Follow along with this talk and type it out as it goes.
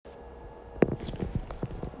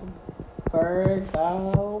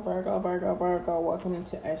Virgo. Welcome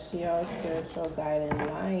to SGL Spiritual Guiding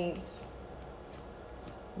Light.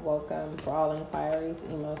 Welcome. For all inquiries,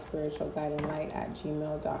 email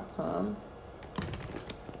spiritualguidinglight@gmail.com.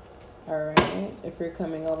 Alright, if you're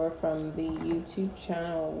coming over from the YouTube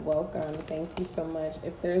channel, welcome. Thank you so much.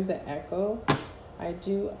 If there's an echo, I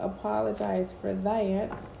do apologize for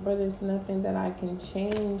that, but it's nothing that I can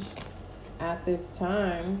change at this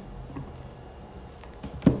time.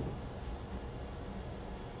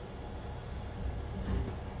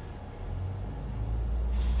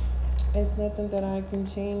 It's nothing that I can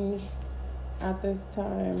change at this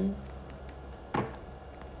time.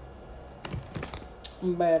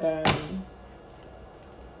 But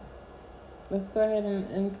let's go ahead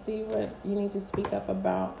and see what you need to speak up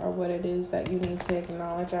about, or what it is that you need to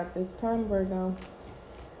acknowledge at this time, Virgo.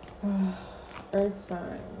 Earth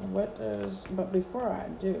sign. But before I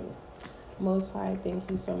do, Most High,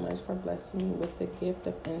 thank you so much for blessing me with the gift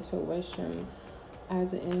of intuition.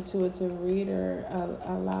 As an intuitive reader,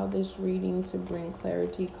 allow this reading to bring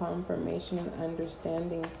clarity, confirmation, and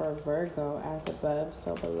understanding for Virgo, as above,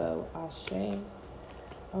 so below. Ashe.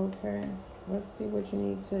 Okay, let's see what you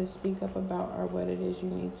need to speak up about, or what it is you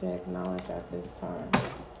need to acknowledge at this time.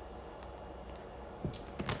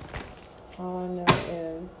 All I know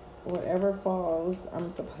is whatever falls, I'm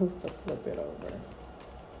supposed to flip it over.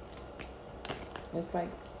 It's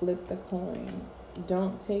like flip the coin.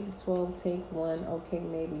 Don't take 12, take 1, okay,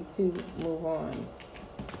 maybe 2, move on.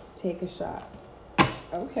 Take a shot.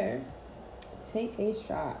 Okay. Take a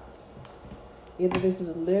shot. Either this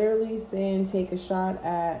is literally saying take a shot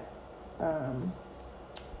at an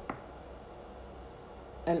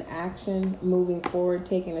action moving forward,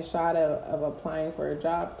 taking a shot of applying for a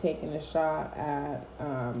job, taking a shot at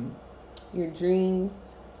your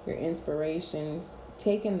dreams, your inspirations,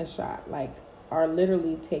 taking the shot, like, are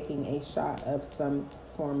literally taking a shot of some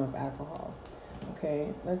form of alcohol.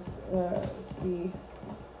 Okay, let's see.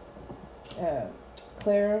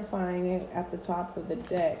 Clarifying it at the top of the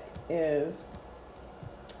deck is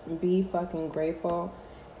be fucking grateful,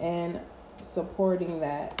 and supporting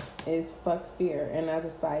that is fuck fear. And as a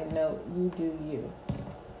side note, you do you.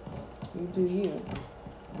 You do you.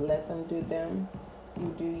 Let them do them.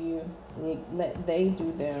 You do you. Let they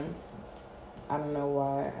do them. I don't know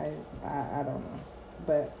why. I don't know.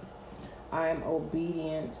 But I'm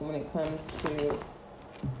obedient when it comes to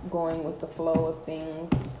going with the flow of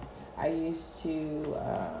things. I used to,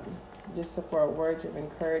 just for a word of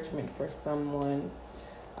encouragement for someone,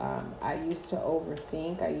 I used to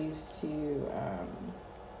overthink. I used to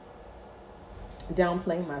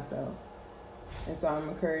downplay myself. And so I'm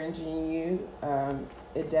encouraging you.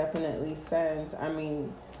 It definitely says, I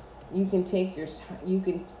mean, you can take your, you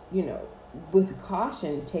can, with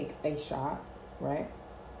caution, take a shot, right?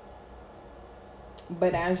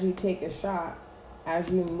 But as you take a shot, as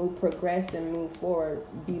you progress and move forward,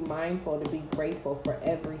 be mindful to be grateful for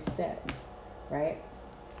every step, right?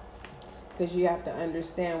 Because you have to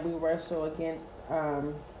understand, we wrestle against,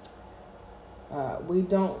 we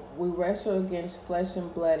wrestle against flesh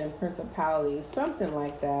and blood and principalities, something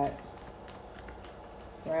like that,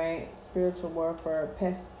 right? Spiritual warfare,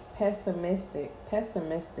 pessimistic.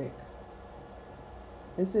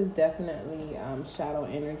 This is definitely shadow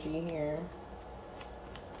energy here.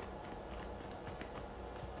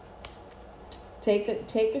 Take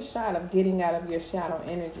a shot of getting out of your shadow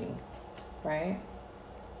energy, right?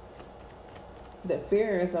 The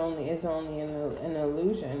fear is only an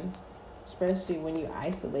illusion, especially when you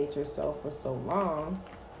isolate yourself for so long.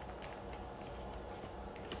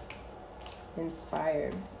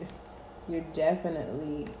 Inspired. You're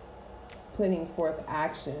definitely putting forth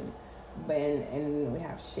action. But and we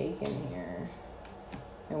have shaken here,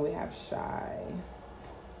 and we have shy,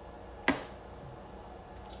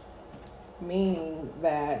 meaning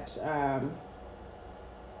that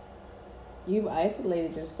you've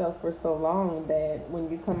isolated yourself for so long that when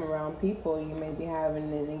you come around people, you may be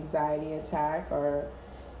having an anxiety attack, or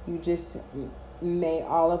you just may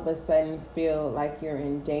all of a sudden feel like you're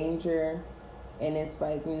in danger. And it's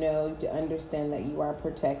like, no, to understand that you are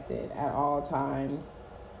protected at all times.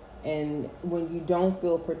 And when you don't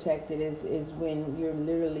feel protected is when you're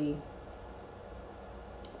literally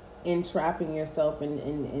entrapping yourself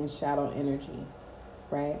in shadow energy,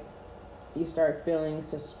 right? You start feeling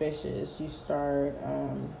suspicious. You start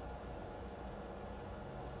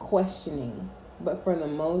questioning. But for the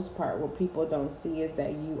most part, what people don't see is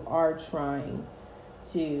that you are trying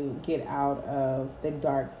to get out of the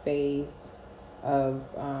dark phase of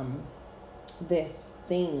this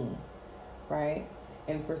thing, right?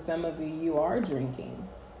 And for some of you, you are drinking,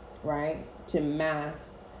 right? To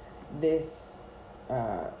mask this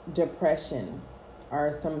depression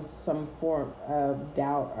or some form of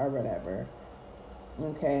doubt or whatever.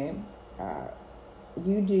 Okay,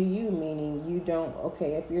 you do you, meaning you don't.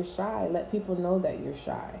 Okay, if you're shy, let people know that you're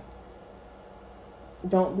shy.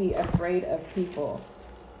 Don't be afraid of people.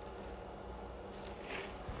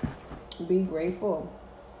 Be grateful.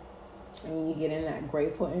 And when you get in that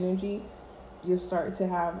grateful energy, you start to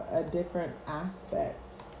have a different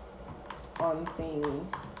aspect on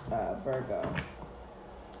things, Virgo.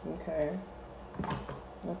 Okay.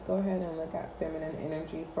 Let's go ahead and look at feminine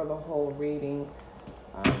energy for the whole reading.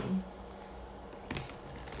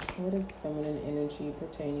 What is feminine energy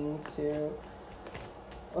pertaining to?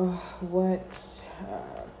 What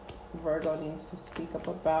Virgo needs to speak up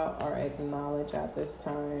about or acknowledge at this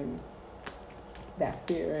time? That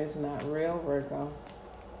fear is not real, Virgo.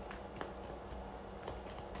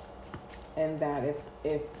 And that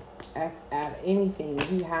if at anything,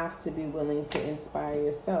 you have to be willing to inspire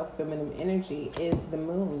yourself. Feminine energy is the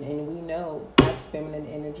moon, and we know that's feminine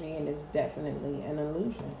energy, and it's definitely an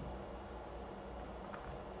illusion.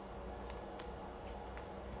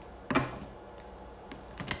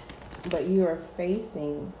 But you are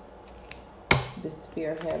facing this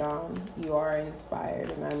fear head on. You are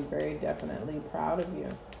inspired, and I'm very definitely proud of you.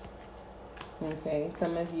 Okay,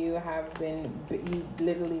 some of you you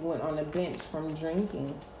literally went on a bench from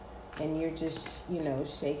drinking, and you're just,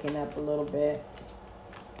 shaking up a little bit.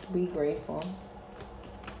 Be grateful.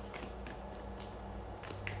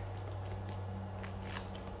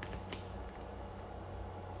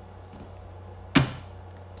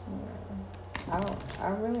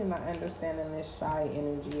 I'm really not understanding this shy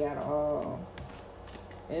energy at all.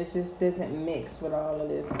 It just doesn't mix with all of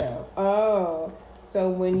this stuff. Oh, so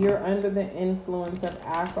when you're under the influence of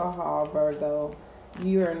alcohol, Virgo,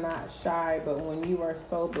 you are not shy, but when you are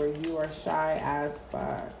sober, you are shy as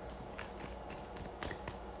fuck.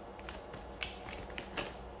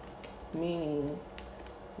 Meaning,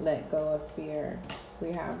 let go of fear.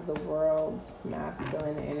 We have the world's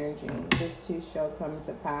masculine energy. This too shall come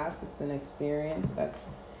to pass. It's an experience that's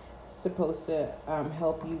supposed to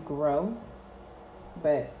help you grow,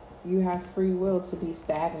 but you have free will to be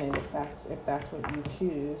stagnant if that's what you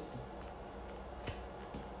choose.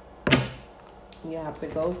 You have to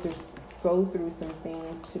go through some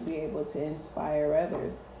things to be able to inspire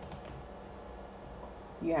others.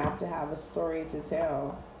 You have to have a story to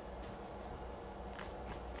tell.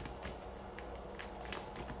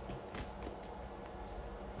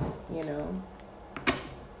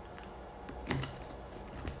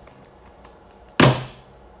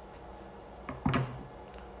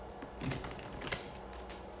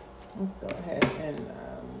 Let's go ahead and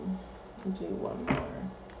do one more.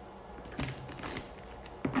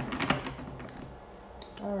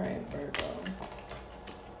 All right, Virgo.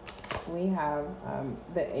 We have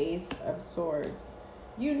the Ace of Swords.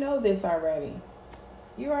 You know this already.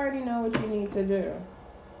 You already know what you need to do.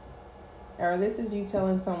 Or this is you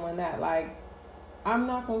telling someone that, like, I'm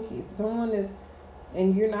not going to kiss. Someone is,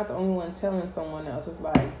 and you're not the only one telling someone else. It's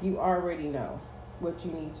like, you already know what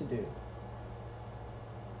you need to do.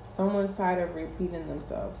 Someone's tired of repeating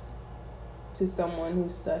themselves to someone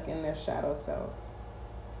who's stuck in their shadow self.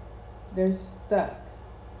 They're stuck.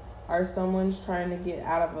 Or someone's trying to get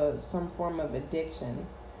out of some form of addiction.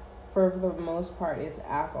 For the most part, it's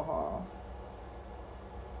alcohol.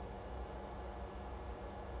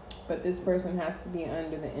 But this person has to be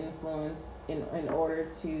under the influence in order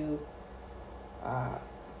to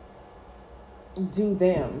do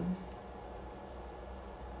them.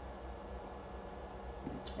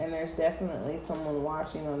 And there's definitely someone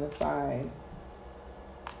watching on the side.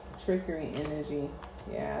 Trickery energy.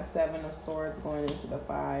 Yeah, 7 of Swords going into the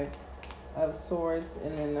 5 of Swords,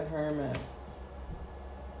 and then the Hermit.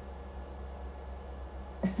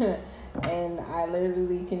 And I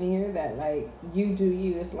literally can hear that, like, you do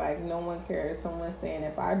you. It's like no one cares. Someone's saying,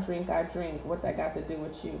 if I drink, I drink. What that got to do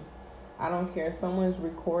with you? I don't care. Someone's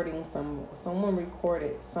recording someone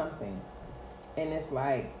recorded something. And it's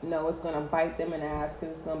like, no, it's going to bite them in the ass,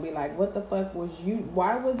 because it's going to be like, what the fuck was you?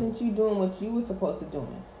 Why wasn't you doing what you were supposed to do?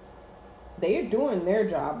 They're doing their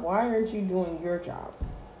job. Why aren't you doing your job?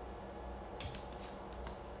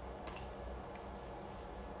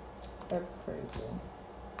 That's crazy.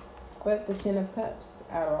 But the 10 of Cups,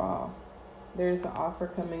 out of all, there's an offer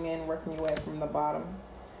coming in, working your way from the bottom.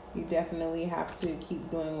 You definitely have to keep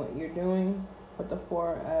doing what you're doing. With the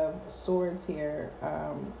 4 of Swords here,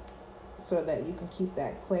 so that you can keep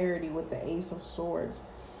that clarity with the Ace of Swords,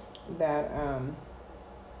 that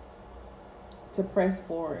to press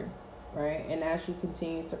forward, right? And as you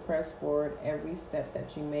continue to press forward, every step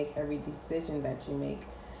that you make, every decision that you make,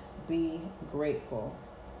 Be grateful.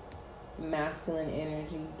 Masculine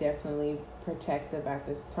energy, definitely protective at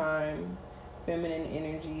this time. Feminine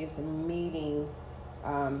energy is meeting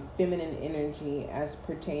feminine energy as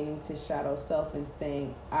pertaining to shadow self and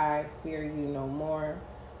saying, I fear you no more.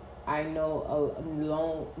 I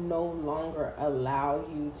no longer allow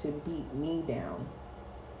you to beat me down,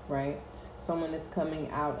 right? Someone is coming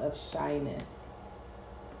out of shyness,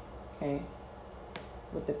 okay?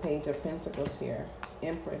 With the Page of Pentacles here.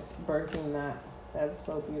 Empress, birthing that. That's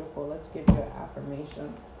so beautiful. Let's give you an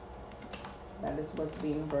affirmation. That is what's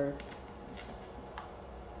being birthed.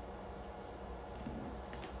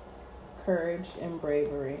 Courage and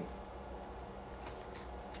bravery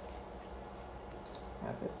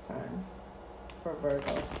at this time for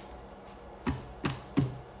Virgo.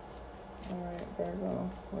 All right,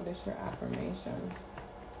 Virgo, what is your affirmation?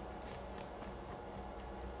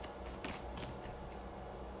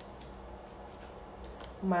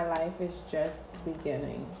 My life is just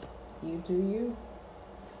beginning. You do you.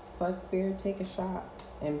 Fuck fear, take a shot,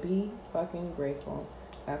 and be fucking grateful.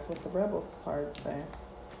 That's what the Rebels cards say.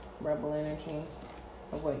 Rebel energy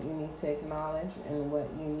of what you need to acknowledge and what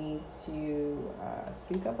you need to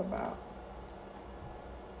speak up about.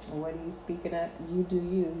 And what are you speaking up? You do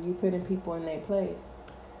you. You putting people in their place.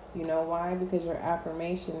 You know why? Because your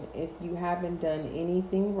affirmation, if you haven't done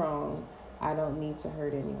anything wrong, I don't need to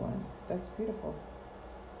hurt anyone. That's beautiful.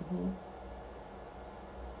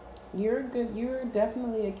 You're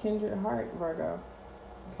definitely a kindred heart, Virgo.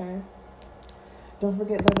 Okay? Don't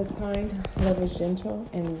forget, love is kind, love is gentle,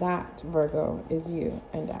 and that, Virgo, is you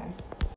and I.